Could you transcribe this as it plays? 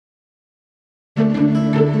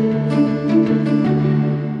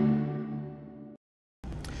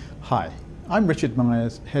Hi, I'm Richard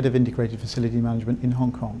Myers, Head of Integrated Facility Management in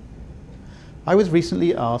Hong Kong. I was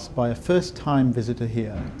recently asked by a first-time visitor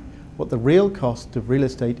here what the real cost of real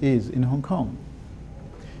estate is in Hong Kong.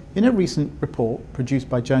 In a recent report produced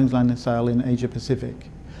by Jones Lang LaSalle in Asia Pacific,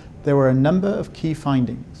 there were a number of key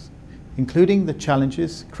findings, including the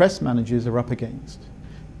challenges CREST managers are up against,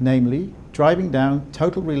 namely driving down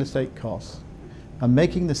total real estate costs and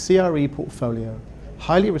making the CRE portfolio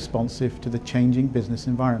highly responsive to the changing business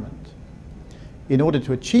environment. In order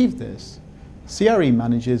to achieve this, CRE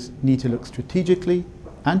managers need to look strategically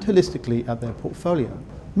and holistically at their portfolio.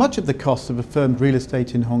 Much of the cost of affirmed real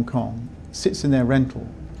estate in Hong Kong sits in their rental,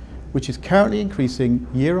 which is currently increasing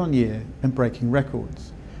year on year and breaking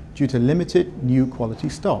records due to limited new quality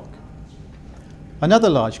stock. Another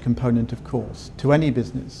large component, of course, to any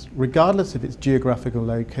business, regardless of its geographical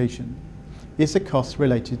location, is the cost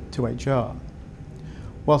related to HR.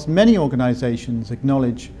 Whilst many organisations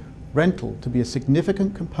acknowledge rental to be a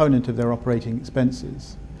significant component of their operating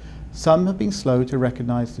expenses, some have been slow to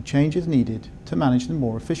recognise the changes needed to manage them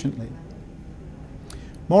more efficiently.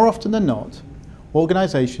 More often than not,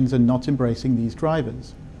 organisations are not embracing these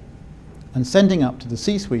drivers and sending up to the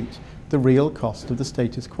C-suite the real cost of the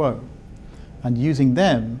status quo and using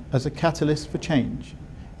them as a catalyst for change,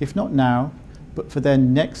 if not now, but for their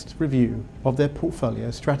next review of their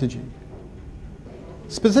portfolio strategy.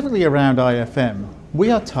 Specifically around IFM,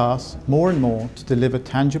 we are tasked more and more to deliver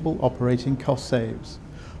tangible operating cost saves,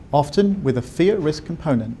 often with a fee at risk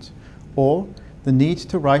component or the need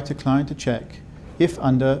to write a client a cheque if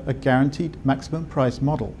under a guaranteed maximum price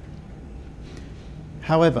model.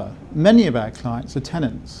 However, many of our clients are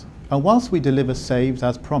tenants, and whilst we deliver saves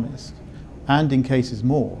as promised, and in cases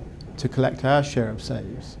more, to collect our share of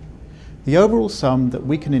saves, the overall sum that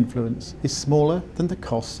we can influence is smaller than the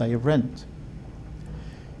cost, say, of rent.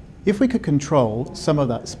 If we could control some of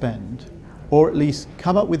that spend, or at least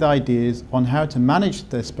come up with ideas on how to manage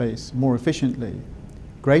their space more efficiently,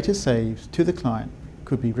 greater saves to the client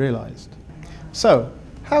could be realised. So,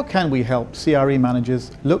 how can we help CRE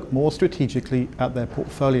managers look more strategically at their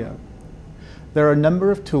portfolio? There are a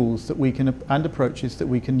number of tools that we can and approaches that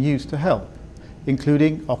we can use to help,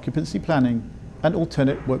 including occupancy planning and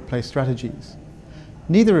alternate workplace strategies,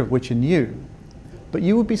 neither of which are new. But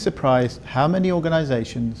you would be surprised how many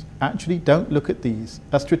organisations actually don't look at these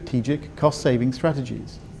as strategic cost-saving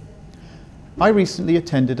strategies. I recently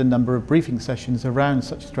attended a number of briefing sessions around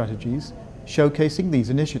such strategies, showcasing these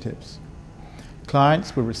initiatives.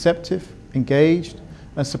 Clients were receptive, engaged,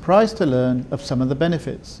 and surprised to learn of some of the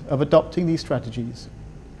benefits of adopting these strategies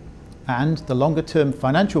and the longer-term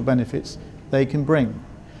financial benefits they can bring,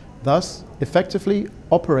 thus effectively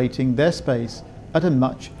operating their space at a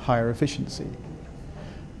much higher efficiency.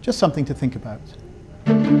 Just something to think about.